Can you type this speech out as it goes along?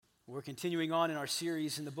We're continuing on in our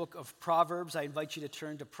series in the book of Proverbs. I invite you to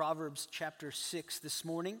turn to Proverbs chapter 6 this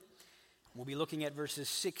morning. We'll be looking at verses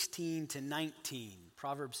 16 to 19.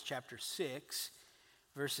 Proverbs chapter 6,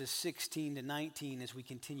 verses 16 to 19 as we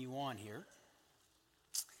continue on here.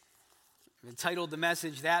 I've entitled the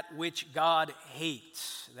message, That Which God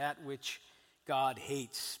Hates. That Which God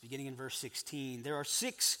Hates. Beginning in verse 16. There are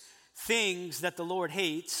 6 things that the Lord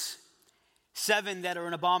hates, 7 that are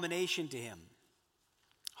an abomination to him.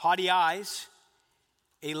 Haughty eyes,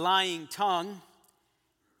 a lying tongue,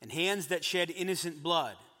 and hands that shed innocent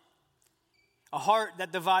blood. A heart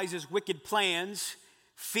that devises wicked plans,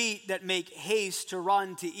 feet that make haste to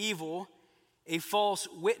run to evil, a false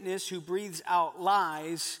witness who breathes out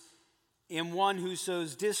lies, and one who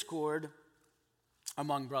sows discord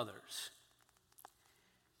among brothers.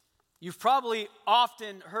 You've probably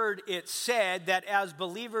often heard it said that as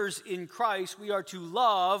believers in Christ, we are to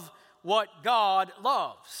love what God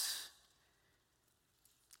loves.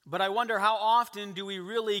 But I wonder, how often do we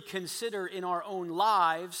really consider in our own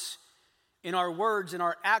lives, in our words, in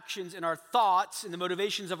our actions, in our thoughts, in the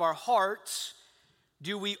motivations of our hearts,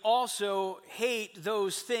 do we also hate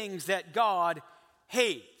those things that God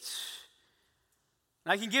hates?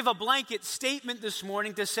 And I can give a blanket statement this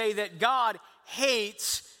morning to say that God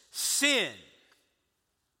hates sin.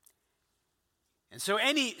 And so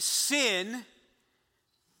any sin,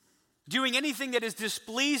 doing anything that is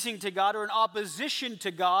displeasing to God or in opposition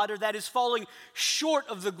to God or that is falling short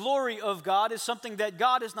of the glory of God is something that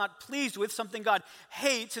God is not pleased with, something God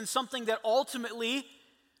hates, and something that ultimately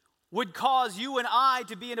would cause you and I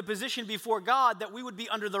to be in a position before God that we would be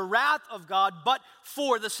under the wrath of God but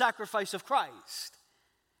for the sacrifice of Christ.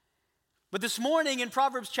 But this morning in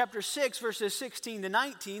Proverbs chapter 6, verses 16 to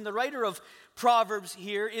 19, the writer of Proverbs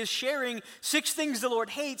here is sharing 6 things the Lord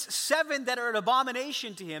hates, 7 that are an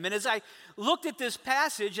abomination to him. And as I looked at this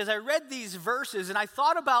passage, as I read these verses, and I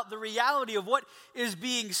thought about the reality of what is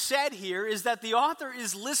being said here, is that the author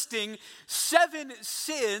is listing 7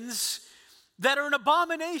 sins that are an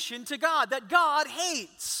abomination to God, that God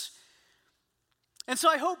hates. And so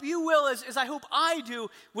I hope you will, as I hope I do,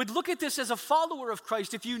 would look at this as a follower of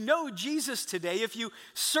Christ. If you know Jesus today, if you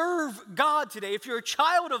serve God today, if you're a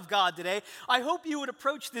child of God today, I hope you would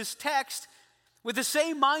approach this text with the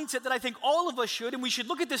same mindset that I think all of us should. And we should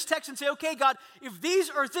look at this text and say, okay, God, if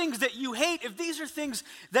these are things that you hate, if these are things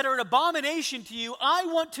that are an abomination to you, I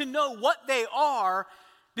want to know what they are,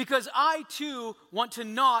 because I too want to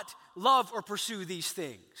not love or pursue these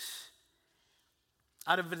things.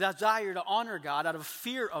 Out of a desire to honor God, out of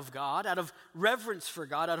fear of God, out of reverence for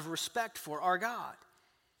God, out of respect for our God.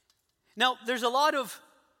 Now, there's a lot of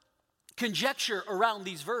conjecture around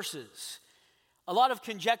these verses. A lot of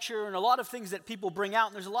conjecture and a lot of things that people bring out.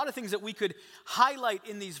 And there's a lot of things that we could highlight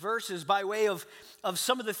in these verses by way of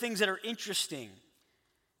some of the things that are interesting.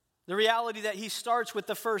 The reality that he starts with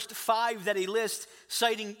the first 5 that he lists,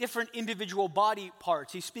 citing different individual body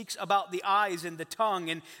parts. He speaks about the eyes and the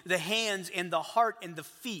tongue and the hands and the heart and the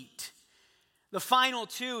feet. The final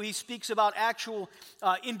 2, he speaks about actual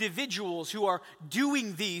individuals who are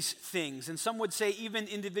doing these things. And some would say even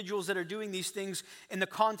individuals that are doing these things in the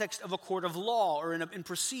context of a court of law or in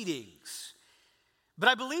proceedings.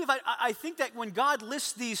 But I think that when God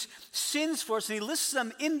lists these sins for us, and he lists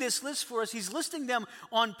them in this list for us, he's listing them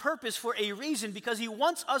on purpose for a reason, because he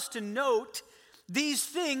wants us to note these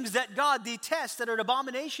things that God detests, that are an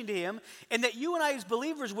abomination to him, and that you and I as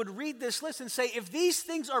believers would read this list and say, if these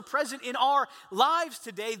things are present in our lives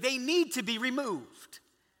today, they need to be removed.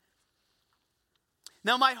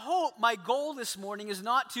 Now, my goal this morning is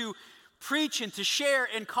not to preach and to share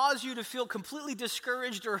and cause you to feel completely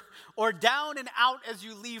discouraged or down and out as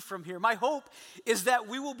you leave from here. My hope is that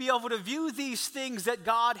we will be able to view these things that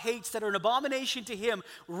God hates, that are an abomination to him,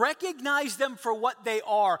 recognize them for what they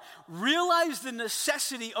are, realize the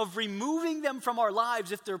necessity of removing them from our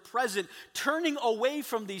lives if they're present, turning away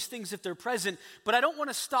from these things if they're present. But I don't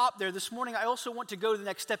want to stop there. This morning I also want to go to the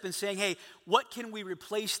next step in saying, hey, what can we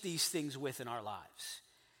replace these things with in our lives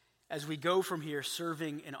as we go from here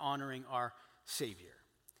serving and honoring our Savior?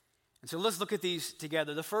 And so let's look at these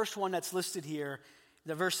together. The first one that's listed here,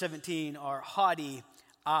 the verse 17, are haughty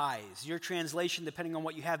eyes. Your translation, depending on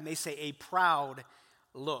what you have, may say a proud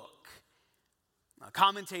look.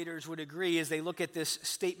 Commentators would agree as they look at this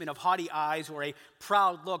statement of haughty eyes or a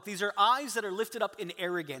proud look. These are eyes that are lifted up in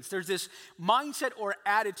arrogance. There's this mindset or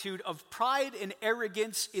attitude of pride and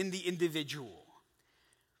arrogance in the individual.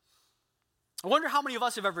 I wonder how many of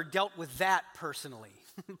us have ever dealt with that personally.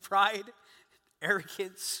 Pride,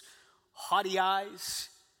 arrogance, haughty eyes,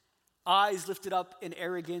 eyes lifted up in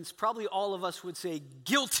arrogance. Probably all of us would say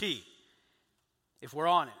guilty. if we're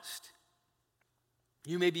honest.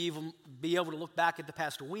 You may even be able to look back at the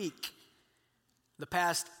past week, the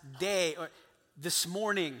past day, or this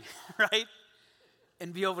morning, right?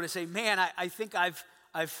 And be able to say, man, I think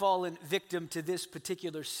I've fallen victim to this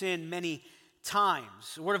particular sin many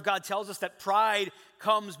times. The Word of God tells us that pride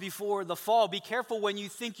comes before the fall. Be careful when you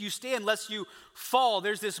think you stand, lest you fall.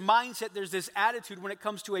 There's this mindset, there's this attitude when it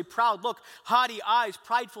comes to a proud look, haughty eyes,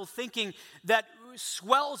 prideful thinking that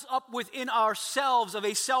swells up within ourselves of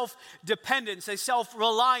a self-dependence, a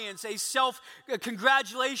self-reliance, a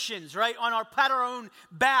self-congratulations, right, on our pat our own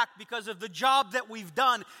back because of the job that we've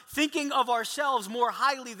done, thinking of ourselves more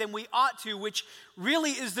highly than we ought to, which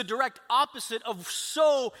really is the direct opposite of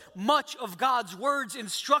so much of God's word's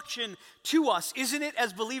instruction to us, isn't it,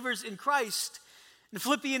 as believers in Christ? In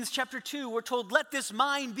Philippians chapter 2, we're told, let this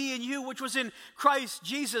mind be in you, which was in Christ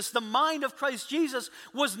Jesus. The mind of Christ Jesus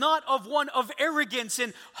was not of one of arrogance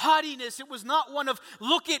and haughtiness. It was not one of,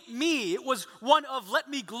 look at me. It was one of, let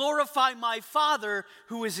me glorify my Father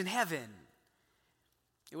who is in heaven.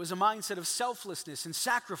 It was a mindset of selflessness and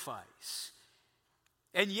sacrifice.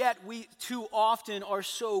 And yet we too often are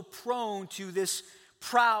so prone to this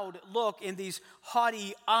proud look and these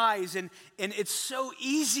haughty eyes. And it's so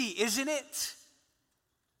easy, isn't it?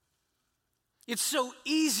 It's so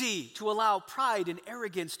easy to allow pride and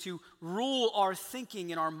arrogance to rule our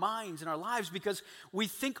thinking and our minds and our lives because we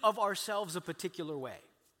think of ourselves a particular way.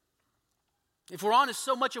 If we're honest,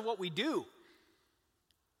 so much of what we do,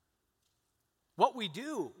 what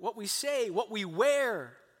we say, what we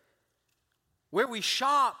wear, where we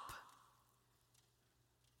shop,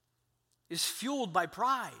 is fueled by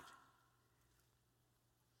pride.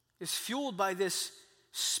 Is fueled by this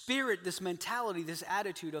spirit, this mentality, this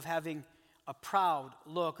attitude of having a proud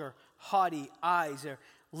look or haughty eyes or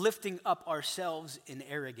lifting up ourselves in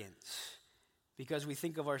arrogance because we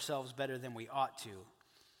think of ourselves better than we ought to.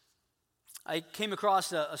 I came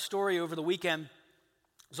across a story over the weekend. It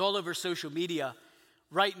was all over social media.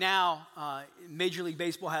 Right now, Major League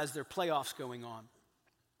Baseball has their playoffs going on.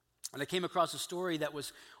 And I came across a story that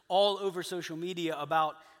was all over social media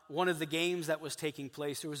about one of the games that was taking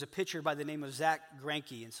place. There was a pitcher by the name of Zack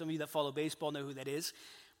Greinke, and some of you that follow baseball know who that is.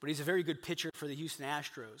 But he's a very good pitcher for the Houston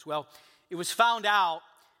Astros. Well, it was found out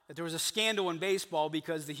that there was a scandal in baseball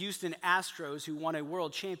because the Houston Astros, who won a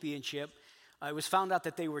world championship, it was found out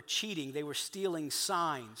that they were cheating. They were stealing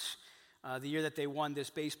signs the year that they won this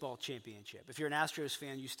baseball championship. If you're an Astros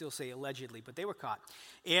fan, you still say allegedly, but they were caught.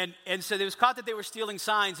 And so it was caught that they were stealing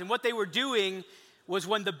signs. And what they were doing was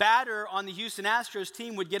when the batter on the Houston Astros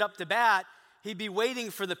team would get up to bat, he'd be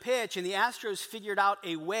waiting for the pitch, and the Astros figured out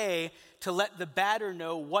a way to let the batter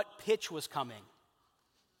know what pitch was coming.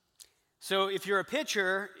 So if you're a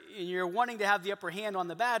pitcher and you're wanting to have the upper hand on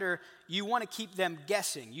the batter, you want to keep them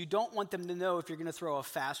guessing. You don't want them to know if you're going to throw a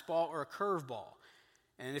fastball or a curveball.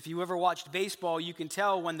 And if you ever watched baseball, you can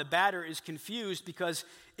tell when the batter is confused because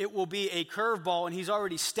it will be a curveball and he's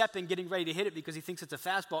already stepping, getting ready to hit it because he thinks it's a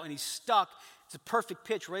fastball and he's stuck. It's a perfect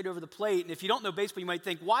pitch right over the plate. And if you don't know baseball, you might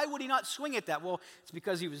think, why would he not swing at that? Well, it's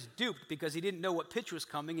because he was duped, because he didn't know what pitch was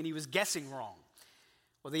coming and he was guessing wrong.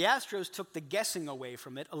 Well, the Astros took the guessing away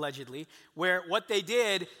from it, allegedly, where what they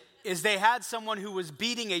did is they had someone who was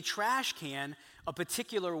beating a trash can a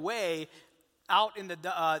particular way out in the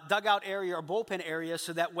dugout area or bullpen area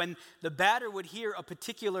so that when the batter would hear a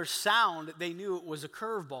particular sound, they knew it was a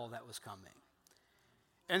curveball that was coming.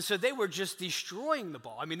 And so they were just destroying the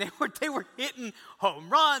ball. I mean, they were hitting home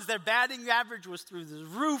runs. Their batting average was through the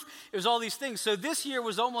roof. It was all these things. So this year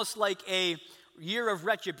was almost like a year of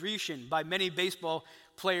retribution by many baseball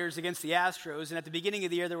players against the Astros. And at the beginning of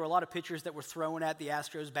the year, there were a lot of pitchers that were thrown at the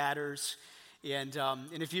Astros batters. And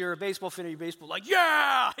if you're a baseball fan, you're baseball like,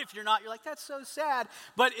 yeah! If you're not, you're like, that's so sad.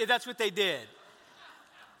 But that's what they did.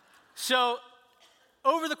 So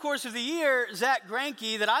over the course of the year, Zack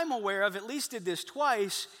Greinke, that I'm aware of, at least did this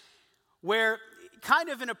twice, where kind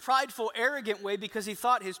of in a prideful, arrogant way, because he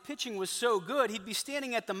thought his pitching was so good, he'd be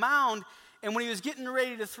standing at the mound, and when he was getting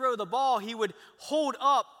ready to throw the ball, he would hold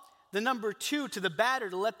up the number 2 to the batter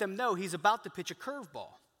to let them know he's about to pitch a curveball.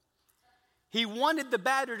 He wanted the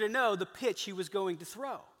batter to know the pitch he was going to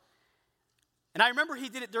throw. And I remember he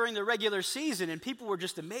did it during the regular season, and people were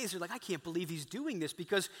just amazed. They're like, I can't believe he's doing this,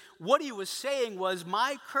 because what he was saying was,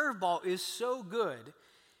 my curveball is so good,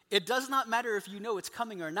 it does not matter if you know it's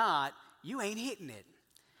coming or not, you ain't hitting it.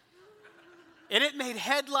 And it made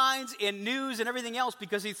headlines and news and everything else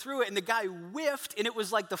because he threw it, and the guy whiffed, and it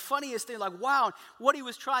was like the funniest thing, like, wow. What he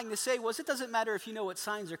was trying to say was, it doesn't matter if you know what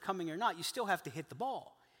signs are coming or not, you still have to hit the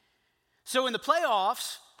ball. So in the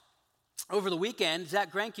playoffs, over the weekend,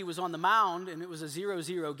 Zach Greinke was on the mound, and it was a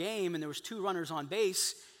 0-0 game, and there was 2 runners on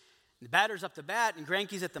base. The batter's up to bat, and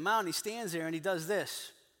Greinke's at the mound. He stands there, and he does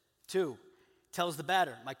this. 2. Tells the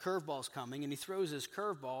batter, my curveball's coming, and he throws his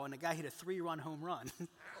curveball, and the guy hit a 3-run home run.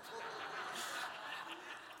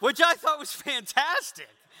 Which I thought was fantastic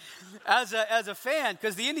as a fan,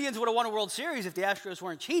 because the Indians would have won a World Series if the Astros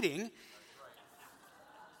weren't cheating.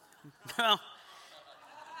 Well,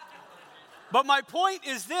 but my point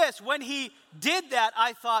is this. When he did that,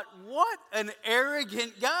 I thought, what an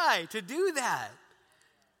arrogant guy to do that.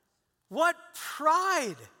 What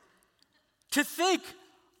pride to think,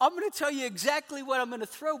 I'm going to tell you exactly what I'm going to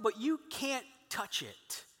throw, but you can't touch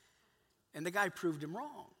it. And the guy proved him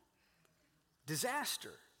wrong.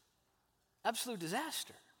 Disaster. Absolute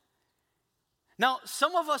disaster. Now,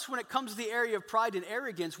 some of us, when it comes to the area of pride and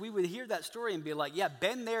arrogance, we would hear that story and be like, yeah,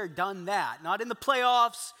 been there, done that. Not in the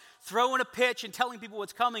playoffs, throwing a pitch and telling people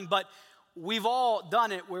what's coming, but we've all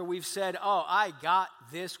done it where we've said, oh, I got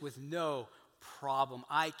this with no problem.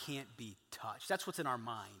 I can't be touched. That's what's in our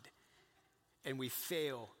mind. And we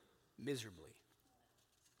fail miserably.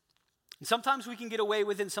 And sometimes we can get away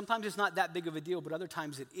with it, and sometimes it's not that big of a deal, but other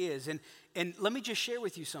times it is. And let me just share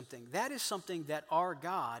with you something. That is something that our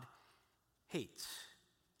God hates.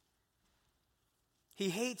 He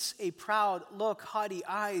hates a proud look, haughty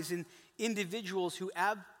eyes, and individuals who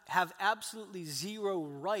have absolutely zero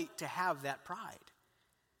right to have that pride.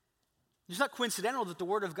 It's not coincidental that the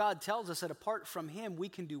Word of God tells us that apart from Him, we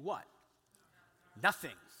can do what?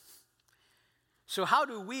 Nothing. So how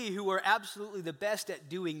do we, who are absolutely the best at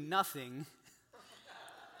doing nothing,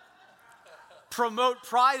 promote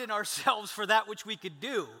pride in ourselves for that which we could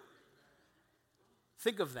do?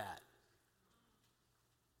 Think of that.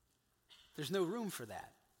 There's no room for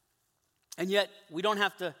that. And yet, we don't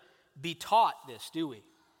have to be taught this, do we? It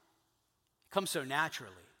comes so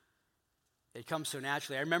naturally. It comes so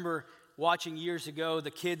naturally. I remember watching years ago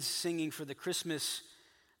the kids singing for the Christmas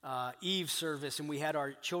Eve service, and we had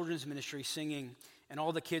our children's ministry singing, and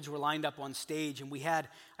all the kids were lined up on stage, and we had,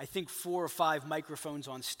 I think, 4 or 5 microphones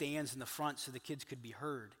on stands in the front so the kids could be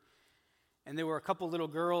heard. And there were a couple little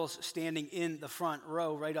girls standing in the front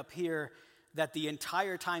row right up here that the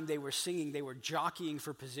entire time they were singing, they were jockeying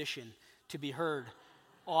for position to be heard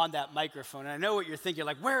on that microphone. And I know what you're thinking,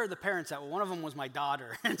 like, where are the parents at? Well, one of them was my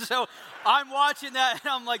daughter. And so I'm watching that, and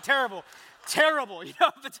I'm like, terrible, you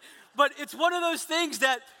know. But it's one of those things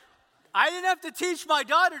that I didn't have to teach my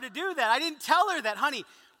daughter to do that. I didn't tell her that, honey,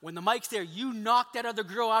 when the mic's there, you knock that other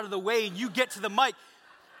girl out of the way and you get to the mic.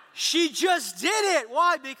 She just did it.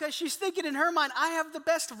 Why? Because she's thinking in her mind, I have the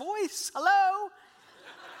best voice. Hello?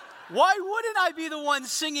 Why wouldn't I be the one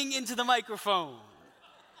singing into the microphone?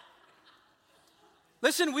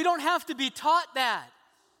 Listen, we don't have to be taught that.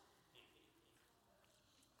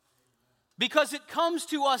 Because it comes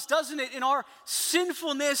to us, doesn't it, in our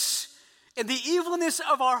sinfulness and the evilness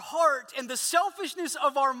of our heart and the selfishness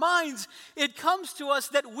of our minds, it comes to us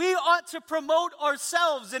that we ought to promote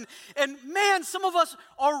ourselves. And man, some of us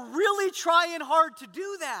are really trying hard to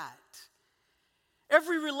do that.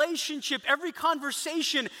 Every relationship, every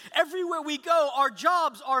conversation, everywhere we go, our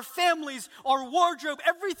jobs, our families, our wardrobe,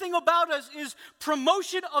 everything about us is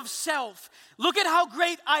promotion of self. Look at how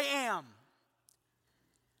great I am.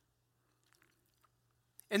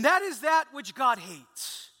 And that is that which God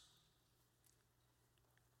hates.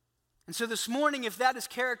 And so this morning, if that is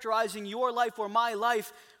characterizing your life or my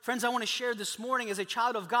life, friends, I want to share this morning as a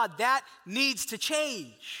child of God, that needs to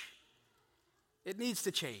change. It needs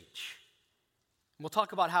to change. We'll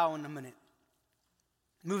talk about how in a minute.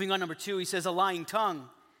 Moving on, number 2, he says a lying tongue.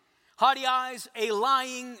 Haughty eyes, a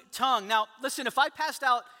lying tongue. Now, listen, if I passed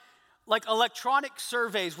out like electronic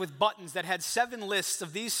surveys with buttons that had 7 lists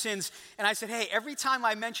of these sins, and I said, hey, every time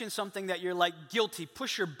I mention something that you're like guilty,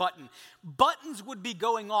 push your button. Buttons would be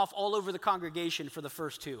going off all over the congregation for the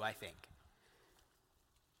first 2, I think.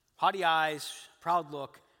 Haughty eyes, proud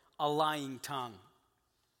look, a lying tongue.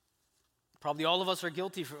 Probably all of us are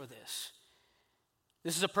guilty for this.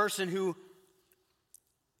 This is a person who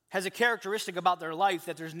has a characteristic about their life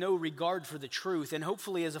that there's no regard for the truth. And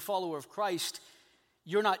hopefully as a follower of Christ,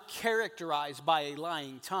 you're not characterized by a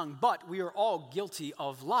lying tongue, but we are all guilty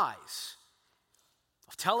of lies,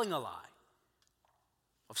 of telling a lie,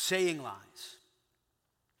 of saying lies.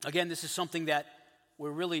 Again, this is something that we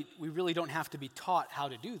really don't have to be taught how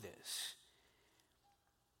to do this.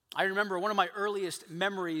 I remember one of my earliest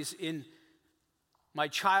memories in my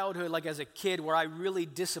childhood, like as a kid, where I really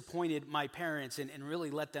disappointed my parents and really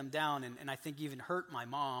let them down and I think even hurt my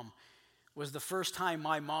mom, was the first time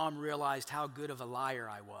my mom realized how good of a liar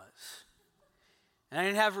I was. And I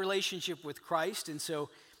didn't have a relationship with Christ, and so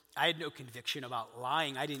I had no conviction about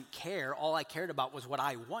lying. I didn't care. All I cared about was what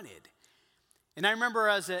I wanted. And I remember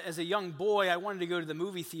as a young boy, I wanted to go to the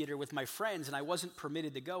movie theater with my friends, and I wasn't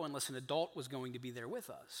permitted to go unless an adult was going to be there with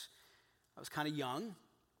us. I was kind of young,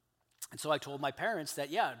 and so I told my parents that,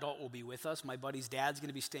 yeah, adult will be with us. My buddy's dad's going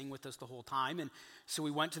to be staying with us the whole time. And so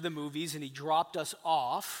we went to the movies, and he dropped us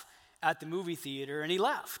off at the movie theater, and he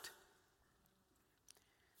left.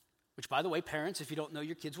 Which, by the way, parents, if you don't know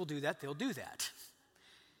your kids will do that, they'll do that.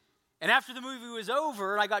 And after the movie was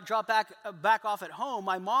over, and I got dropped back off at home,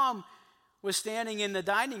 my mom was standing in the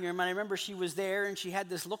dining room, and I remember she was there, and she had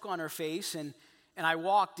this look on her face, and I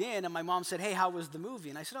walked in, and my mom said, hey, how was the movie?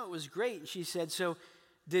 And I said, oh, it was great. And she said, so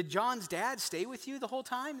did John's dad stay with you the whole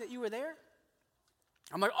time that you were there?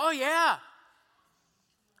 I'm like, oh, yeah.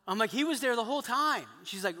 I'm like, he was there the whole time.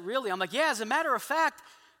 She's like, really? I'm like, yeah, as a matter of fact,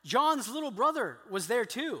 John's little brother was there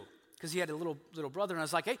too, because he had a little brother. And I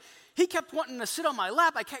was like, hey, he kept wanting to sit on my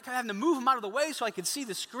lap. I kept having to move him out of the way so I could see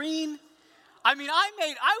the screen. I mean,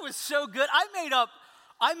 I was so good. I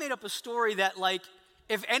made up a story that, like,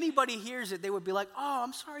 if anybody hears it, they would be like, oh,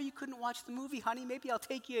 I'm sorry you couldn't watch the movie, honey. Maybe I'll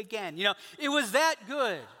take you again. You know, it was that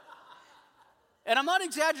good. And I'm not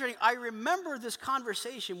exaggerating. I remember this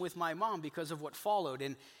conversation with my mom because of what followed.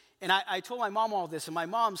 And I told my mom all this, and my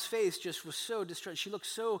mom's face just was so distressed. She looked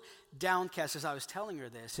so downcast as I was telling her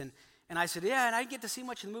this. And I said, yeah, and I didn't get to see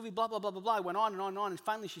much of the movie, blah, blah, blah, blah, blah. I went on and on and on, and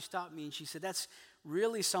finally she stopped me, and she said, that's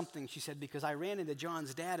really something, she said, because I ran into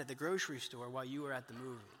John's dad at the grocery store while you were at the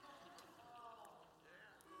movie.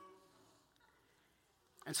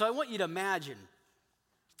 And so I want you to imagine,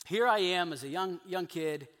 here I am as a young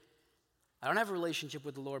kid. I don't have a relationship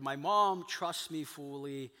with the Lord. My mom trusts me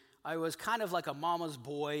fully. I was kind of like a mama's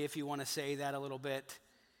boy, if you want to say that a little bit.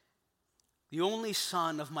 The only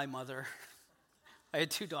son of my mother. I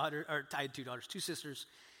had two sisters.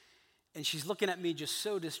 And she's looking at me just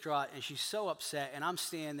so distraught, and she's so upset, and I'm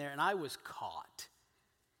standing there, and I was caught.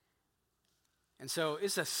 And so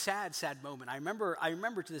it's a sad, sad moment. I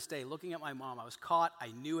remember to this day looking at my mom. I was caught. I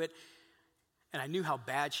knew it, and I knew how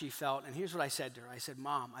bad she felt. And here's what I said to her. I said,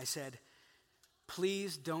 Mom,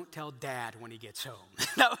 please don't tell Dad when he gets home.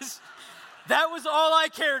 That was all I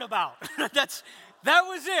cared about. That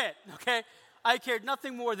was it, okay? I cared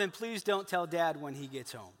nothing more than please don't tell Dad when he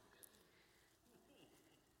gets home.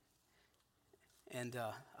 And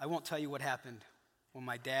I won't tell you what happened when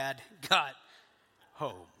my dad got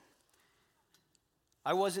home.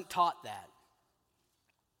 I wasn't taught that.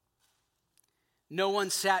 No one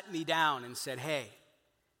sat me down and said, hey,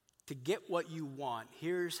 to get what you want,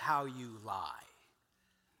 here's how you lie.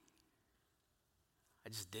 I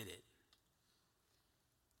just did it.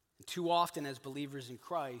 And too often as believers in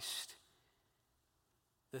Christ,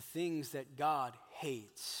 the things that God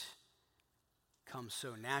hates come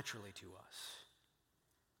so naturally to us.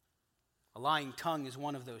 A lying tongue is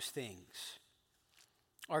one of those things.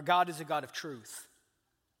 Our God is a God of truth.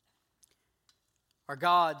 Our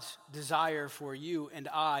God's desire for you and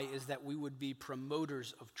I is that we would be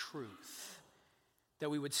promoters of truth, that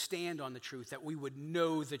we would stand on the truth, that we would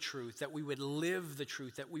know the truth, that we would live the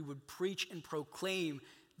truth, that we would preach and proclaim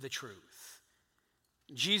the truth.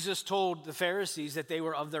 Jesus told the Pharisees that they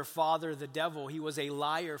were of their father, the devil. He was a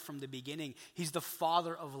liar from the beginning. He's the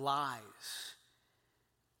father of lies.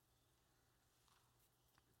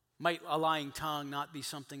 Might a lying tongue not be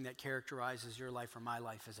something that characterizes your life or my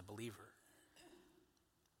life as a believer?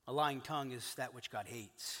 A lying tongue is that which God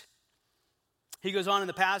hates. He goes on in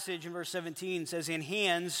the passage in verse 17, says, in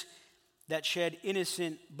hands that shed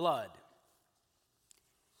innocent blood.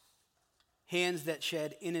 Hands that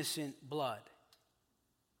shed innocent blood.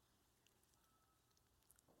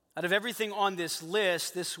 Out of everything on this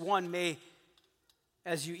list, this one may,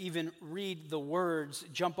 as you even read the words,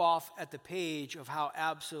 jump off at the page of how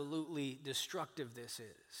absolutely destructive this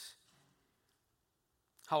is.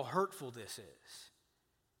 How hurtful this is.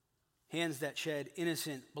 Hands that shed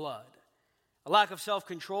innocent blood. A lack of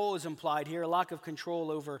self-control is implied here. A lack of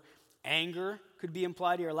control over anger could be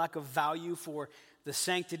implied here. A lack of value for the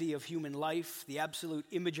sanctity of human life, the absolute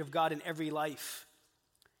image of God in every life.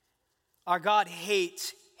 Our God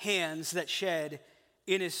hates hands that shed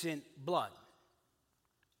innocent blood.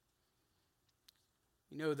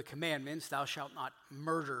 You know the commandments, thou shalt not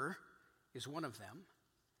murder is one of them.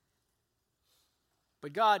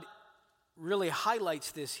 But God really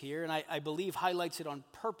highlights this here, and I believe highlights it on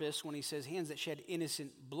purpose when he says hands that shed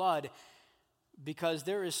innocent blood, because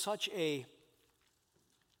there is such a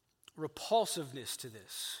repulsiveness to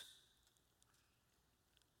this.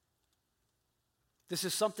 This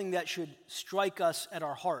is something that should strike us at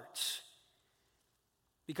our hearts,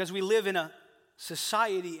 because we live in a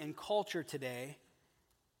society and culture today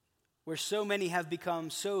where so many have become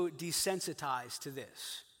so desensitized to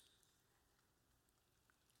this.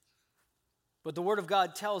 But the Word of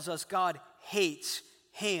God tells us God hates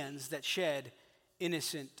hands that shed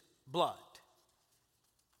innocent blood.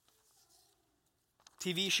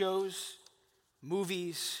 TV shows,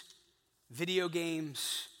 movies, video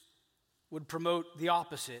games would promote the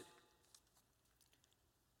opposite.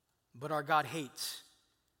 But our God hates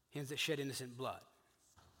hands that shed innocent blood.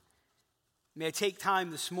 May I take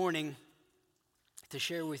time this morning to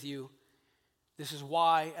share with you, this is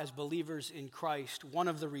why, as believers in Christ, one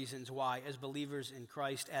of the reasons why, as believers in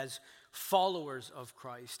Christ, as followers of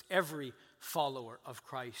Christ, every follower of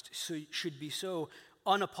Christ should be so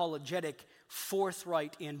unapologetic,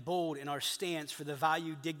 forthright, and bold in our stance for the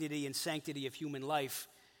value, dignity, and sanctity of human life,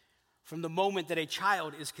 from the moment that a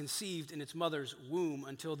child is conceived in its mother's womb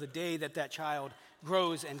until the day that that child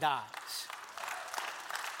grows and dies.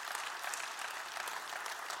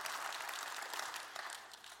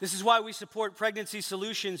 This is why we support Pregnancy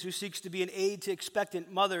Solutions, who seeks to be an aid to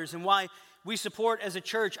expectant mothers, and why we support as a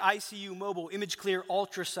church ICU Mobile Image Clear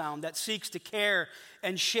Ultrasound that seeks to care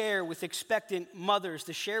and share with expectant mothers,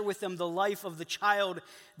 to share with them the life of the child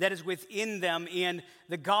that is within them and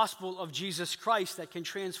the gospel of Jesus Christ that can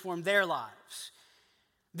transform their lives.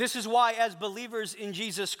 This is why, as believers in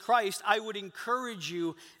Jesus Christ, I would encourage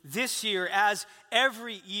you this year, as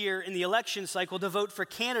every year in the election cycle, to vote for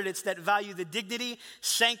candidates that value the dignity,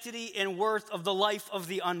 sanctity, and worth of the life of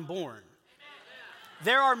the unborn.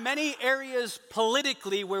 There are many areas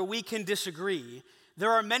politically where we can disagree.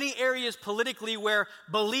 There are many areas politically where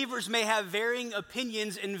believers may have varying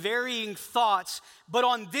opinions and varying thoughts, but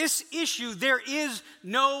on this issue, there is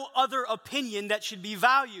no other opinion that should be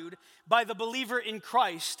valued by the believer in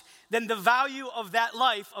Christ than the value of that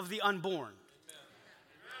life of the unborn.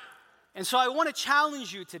 And so I want to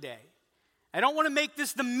challenge you today. I don't want to make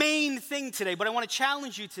this the main thing today, but I want to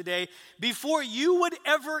challenge you today. Before you would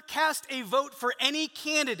ever cast a vote for any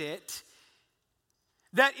candidate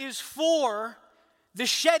that is for the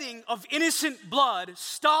shedding of innocent blood,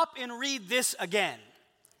 stop and read this again.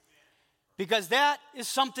 Because that is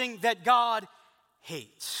something that God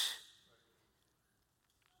hates.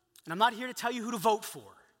 And I'm not here to tell you who to vote for,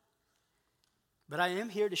 but I am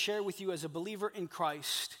here to share with you as a believer in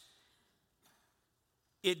Christ,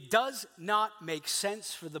 it does not make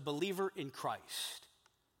sense for the believer in Christ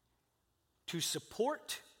to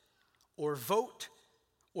support or vote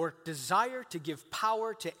or desire to give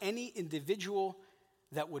power to any individual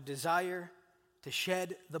that would desire to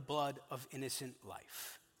shed the blood of innocent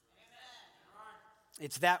life.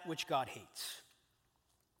 It's that which God hates.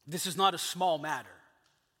 This is not a small matter.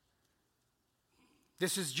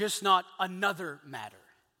 This is just not another matter.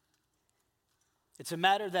 It's a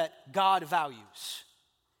matter that God values,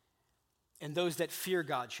 and those that fear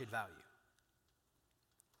God should value.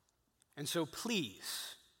 And so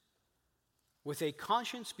please, with a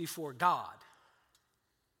conscience before God,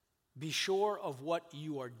 be sure of what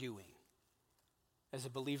you are doing as a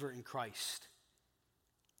believer in Christ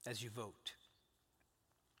as you vote.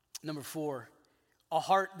 Number 4, a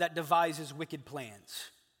heart that devises wicked plans.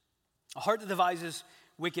 A heart that devises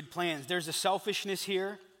wicked plans. There's a selfishness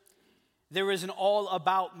here. There is an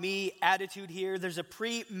all-about-me attitude here. There's a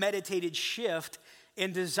premeditated shift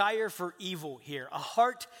in desire for evil here. A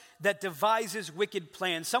heart that devises wicked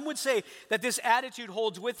plans. Some would say that this attitude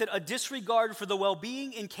holds with it a disregard for the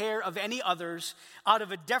well-being and care of any others out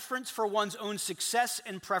of a deference for one's own success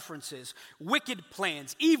and preferences. Wicked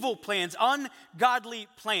plans, evil plans, ungodly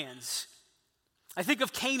plans. I think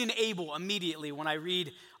of Cain and Abel immediately when I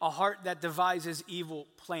read a heart that devises evil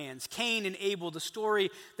plans. Cain and Abel, the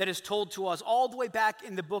story that is told to us all the way back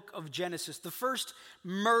in the book of Genesis, the first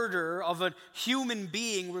murder of a human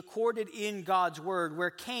being recorded in God's word, where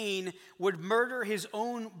Cain would murder his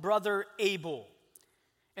own brother Abel.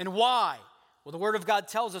 And why? Well, the word of God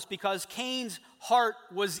tells us because Cain's heart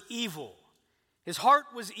was evil. His heart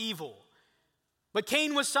was evil. But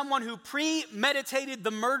Cain was someone who premeditated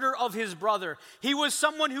the murder of his brother. He was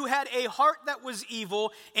someone who had a heart that was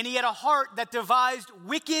evil, and he had a heart that devised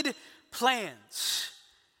wicked plans.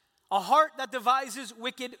 A heart that devises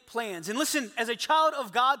wicked plans. And listen, as a child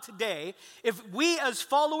of God today, if we as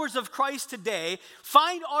followers of Christ today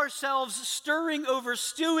find ourselves stirring over,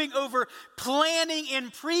 stewing over, planning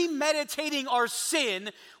and premeditating our sin,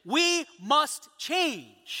 we must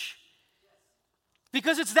change.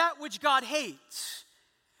 Because it's that which God hates.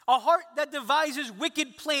 A heart that devises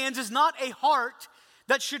wicked plans is not a heart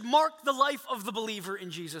that should mark the life of the believer in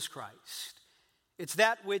Jesus Christ. It's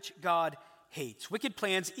that which God hates. Wicked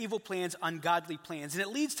plans, evil plans, ungodly plans. And it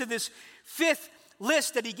leads to this fifth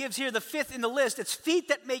list that he gives here, the fifth in the list, it's feet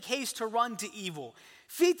that make haste to run to evil.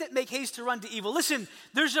 Feet that make haste to run to evil. Listen,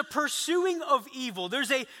 there's a pursuing of evil.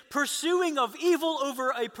 There's a pursuing of evil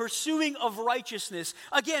over a pursuing of righteousness.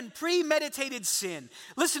 Again, premeditated sin.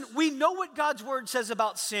 Listen, we know what God's word says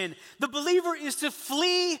about sin. The believer is to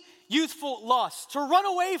flee youthful lust, to run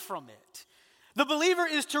away from it. The believer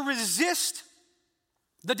is to resist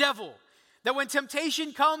the devil. That when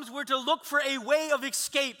temptation comes, we're to look for a way of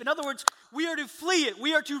escape. In other words, we are to flee it.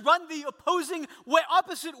 We are to run the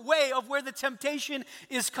opposite way of where the temptation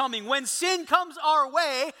is coming. When sin comes our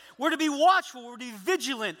way, we're to be watchful, we're to be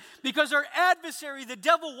vigilant, because our adversary, the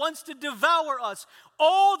devil, wants to devour us.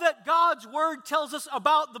 All that God's word tells us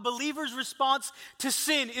about the believer's response to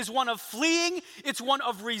sin is one of fleeing, it's one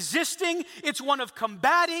of resisting, it's one of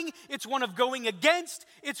combating, it's one of going against,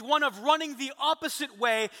 it's one of running the opposite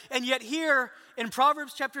way. And yet here in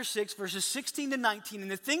Proverbs chapter 6, verses 16 to 19, in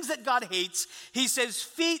the things that God hates, he says,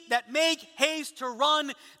 feet that make haste to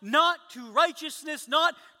run, not to righteousness,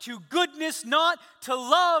 not to goodness, not to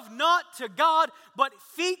love, not to God, but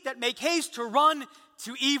feet that make haste to run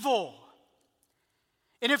to evil.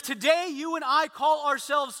 And if today you and I call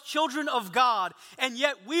ourselves children of God, and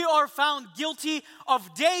yet we are found guilty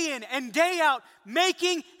of day in and day out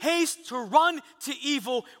making haste to run to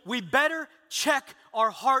evil, we better check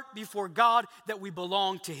our heart before God that we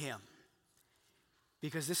belong to Him.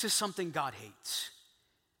 Because this is something God hates.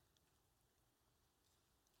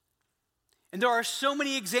 And there are so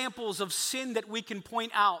many examples of sin that we can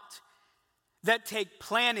point out that take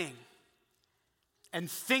planning and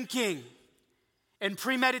thinking and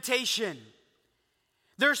premeditation.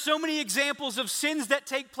 There are so many examples of sins that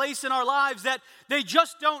take place in our lives that they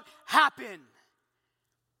just don't happen.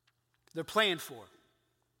 They're planned for.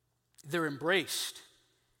 They're embraced.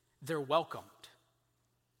 They're welcomed.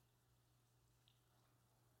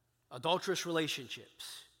 Adulterous relationships,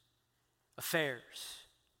 affairs,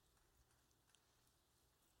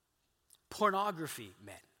 pornography,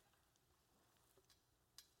 men.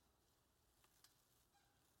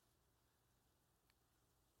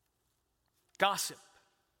 Gossip,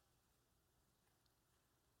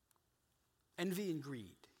 envy and greed.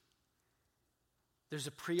 There's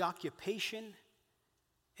a preoccupation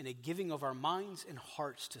and a giving of our minds and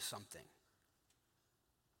hearts to something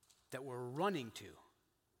that we're running to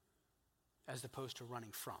as opposed to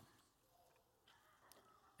running from.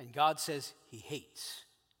 And God says He hates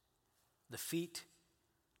the feet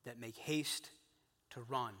that make haste to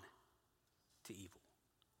run to evil.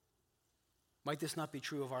 Might this not be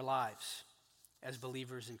true of our lives as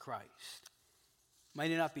believers in Christ? Might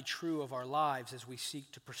it not be true of our lives as we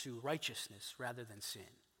seek to pursue righteousness rather than sin?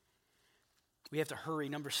 We have to hurry.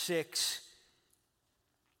 Number 6,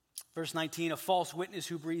 verse 19, a false witness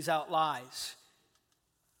who breathes out lies.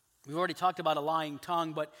 We've already talked about a lying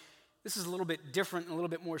tongue, but this is a little bit different and a little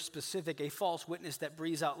bit more specific. A false witness that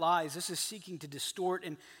breathes out lies. This is seeking to distort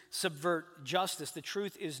and subvert justice. The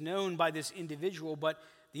truth is known by this individual, but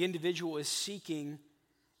the individual is seeking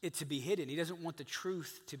it to be hidden. He doesn't want the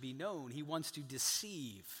truth to be known. He wants to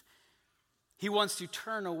deceive. He wants to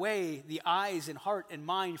turn away the eyes and heart and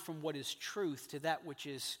mind from what is truth to that which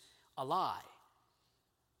is a lie,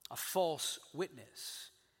 a false witness.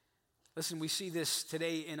 Listen, we see this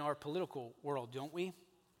today in our political world, don't we?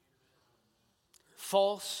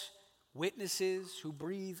 False witnesses who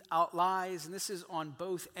breathe out lies, and this is on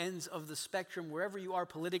both ends of the spectrum. Wherever you are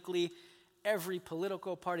politically, every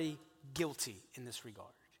political party guilty in this regard.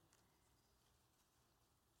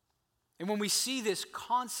 And when we see this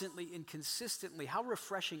constantly and consistently, how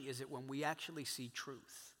refreshing is it when we actually see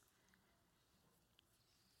truth?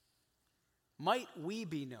 Might we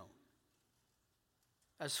be known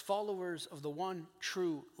as followers of the one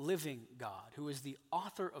true living God, who is the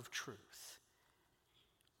author of truth,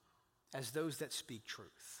 as those that speak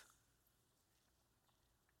truth,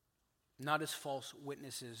 not as false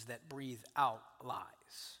witnesses that breathe out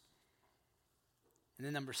lies. And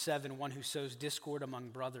then number 7, one who sows discord among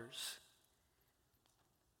brothers.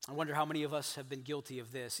 I wonder how many of us have been guilty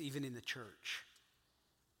of this, even in the church.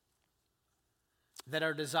 That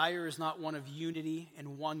our desire is not one of unity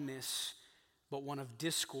and oneness, but one of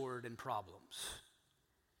discord and problems.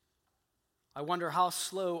 I wonder how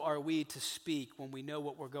slow are we to speak when we know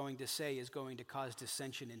what we're going to say is going to cause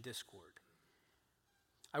dissension and discord.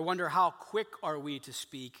 I wonder how quick are we to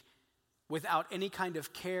speak without any kind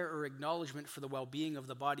of care or acknowledgement for the well-being of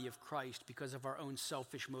the body of Christ because of our own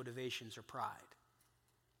selfish motivations or pride.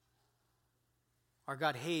 Our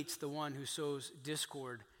God hates the one who sows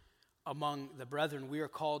discord among the brethren. We are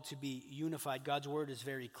called to be unified. God's word is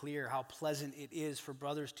very clear how pleasant it is for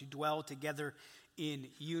brothers to dwell together in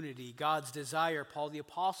unity. God's desire, Paul the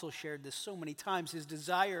Apostle shared this so many times, his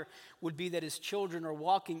desire would be that his children are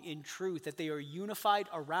walking in truth, that they are unified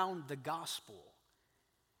around the gospel.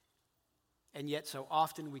 And yet so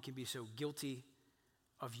often we can be so guilty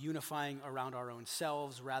of unifying around our own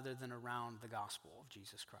selves rather than around the gospel of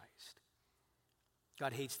Jesus Christ.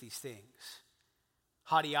 God hates these things.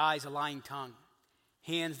 Haughty eyes, a lying tongue,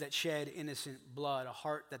 hands that shed innocent blood, a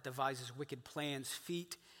heart that devises wicked plans,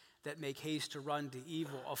 feet that make haste to run to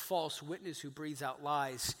evil, a false witness who breathes out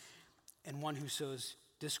lies, and one who sows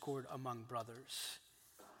discord among brothers.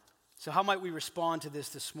 So how might we respond to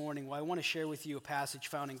this morning? Well, I want to share with you a passage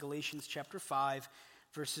found in Galatians chapter 5,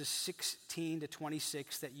 verses 16 to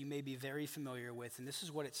 26 that you may be very familiar with, and this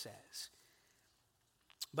is what it says.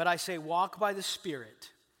 But I say, walk by the Spirit,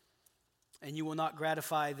 and you will not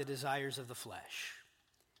gratify the desires of the flesh.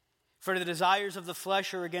 For the desires of the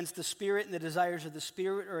flesh are against the Spirit, and the desires of the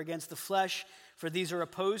Spirit are against the flesh. For these are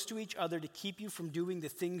opposed to each other to keep you from doing the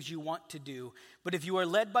things you want to do. But if you are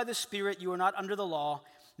led by the Spirit, you are not under the law.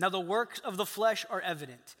 Now the works of the flesh are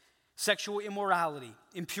evident: sexual immorality,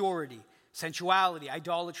 impurity, sensuality,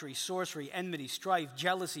 idolatry, sorcery, enmity, strife,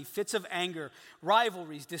 jealousy, fits of anger,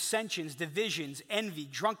 rivalries, dissensions, divisions, envy,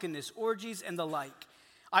 drunkenness, orgies, and the like.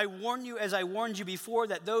 I warn you, as I warned you before,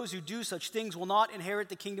 that those who do such things will not inherit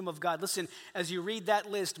the kingdom of God. Listen, as you read that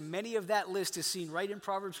list, many of that list is seen right in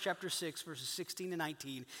Proverbs chapter 6, verses 16 to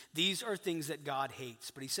 19. These are things that God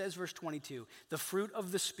hates. But he says, verse 22, the fruit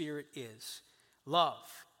of the Spirit is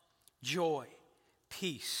love, joy,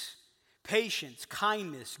 peace, patience,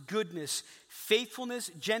 kindness, goodness, faithfulness,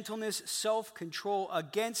 gentleness, self-control.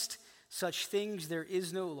 Against such things there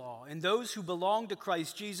is no law. And those who belong to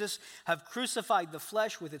Christ Jesus have crucified the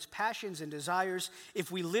flesh with its passions and desires.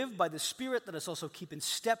 If we live by the Spirit, let us also keep in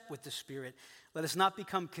step with the Spirit. Let us not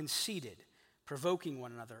become conceited, provoking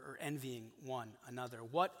one another or envying one another.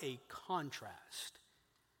 What a contrast.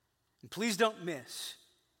 And please don't miss,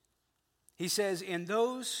 he says, and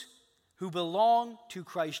those who belong to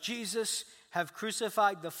Christ Jesus have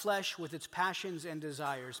crucified the flesh with its passions and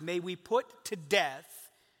desires. May we put to death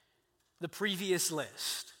the previous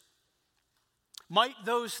list. Might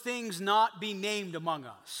those things not be named among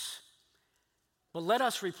us, but let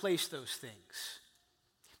us replace those things.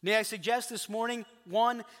 May I suggest this morning,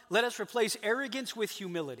 one, let us replace arrogance with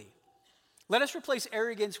humility. Let us replace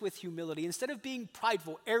arrogance with humility. Instead of being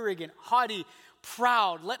prideful, arrogant, haughty,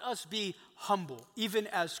 proud, let us be humble, even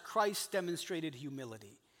as Christ demonstrated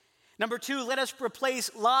humility. Number two, let us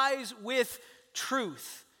replace lies with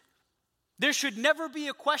truth. There should never be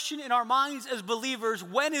a question in our minds as believers,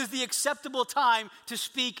 when is the acceptable time to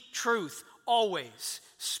speak truth? Always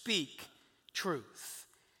speak truth.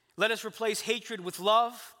 Let us replace hatred with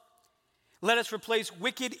love. Let us replace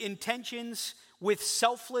wicked intentions with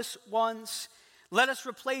selfless ones. Let us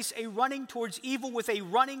replace a running towards evil with a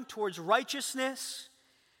running towards righteousness.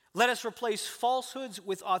 Let us replace falsehoods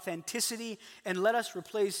with authenticity, and let us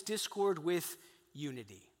replace discord with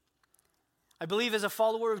unity. I believe as a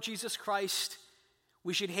follower of Jesus Christ,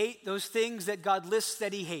 we should hate those things that God lists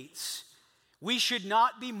that he hates. We should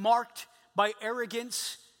not be marked by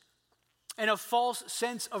arrogance and a false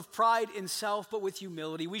sense of pride in self, but with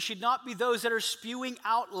humility. We should not be those that are spewing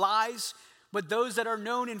out lies, but those that are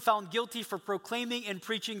known and found guilty for proclaiming and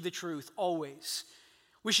preaching the truth, always.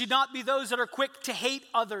 We should not be those that are quick to hate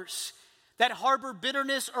others, that harbor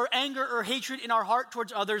bitterness or anger or hatred in our heart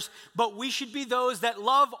towards others, but we should be those that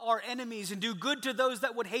love our enemies and do good to those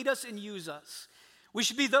that would hate us and use us. We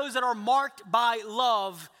should be those that are marked by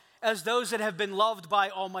love as those that have been loved by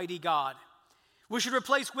Almighty God. We should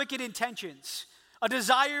replace wicked intentions, a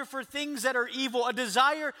desire for things that are evil, a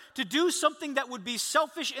desire to do something that would be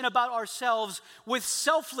selfish and about ourselves, with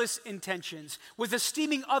selfless intentions, with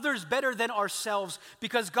esteeming others better than ourselves,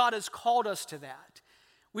 because God has called us to that.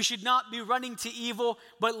 We should not be running to evil,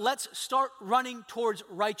 but let's start running towards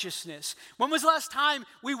righteousness. When was the last time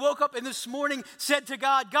we woke up and this morning said to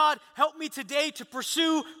God, God, help me today to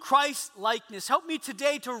pursue Christ's likeness. Help me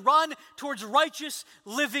today to run towards righteous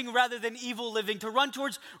living rather than evil living, to run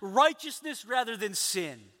towards righteousness rather than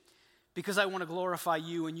sin, because I want to glorify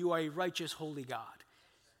you and you are a righteous, holy God.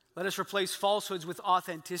 Let us replace falsehoods with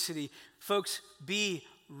authenticity. Folks, be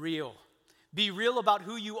real. Be real about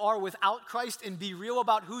who you are without Christ, and be real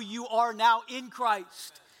about who you are now in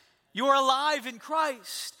Christ. You are alive in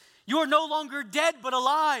Christ. You are no longer dead, but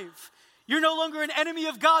alive. You're no longer an enemy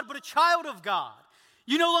of God, but a child of God.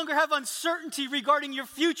 You no longer have uncertainty regarding your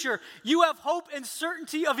future. You have hope and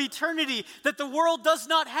certainty of eternity that the world does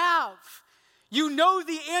not have. You know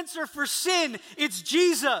the answer for sin. It's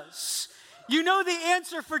Jesus. You know the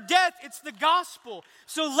answer for death. It's the gospel.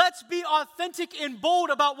 So let's be authentic and bold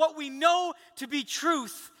about what we know to be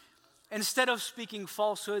truth instead of speaking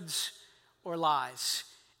falsehoods or lies.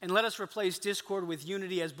 And let us replace discord with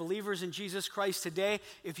unity as believers in Jesus Christ today.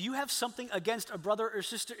 If you have something against a brother or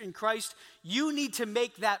sister in Christ, you need to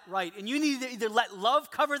make that right. And you need to either let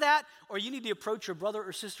love cover that, or you need to approach your brother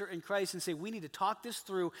or sister in Christ and say, we need to talk this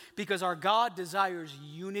through because our God desires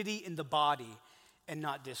unity in the body and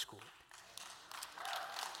not discord.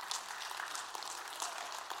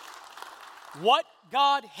 What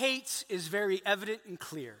God hates is very evident and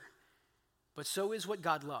clear, but so is what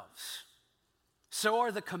God loves. So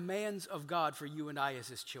are the commands of God for you and I as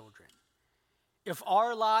his children. If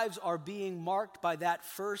our lives are being marked by that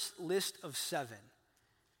first list of 7,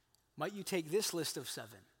 might you take this list of 7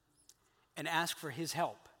 and ask for his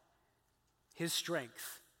help, his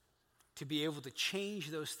strength, to be able to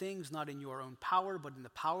change those things, not in your own power, but in the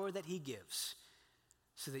power that he gives,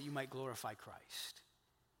 so that you might glorify Christ,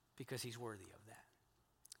 because he's worthy of that.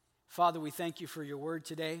 Father, we thank you for your word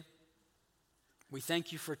today. We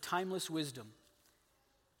thank you for timeless wisdom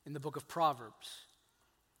in the book of Proverbs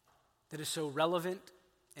that is so relevant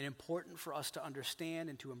and important for us to understand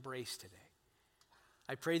and to embrace today.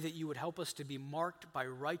 I pray that you would help us to be marked by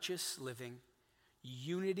righteous living,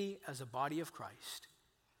 unity as a body of Christ,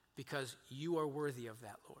 because you are worthy of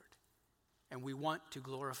that, Lord, and we want to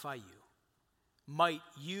glorify you. Might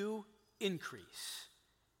you increase,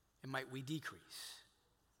 and might we decrease.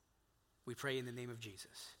 We pray in the name of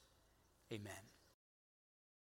Jesus. Amen.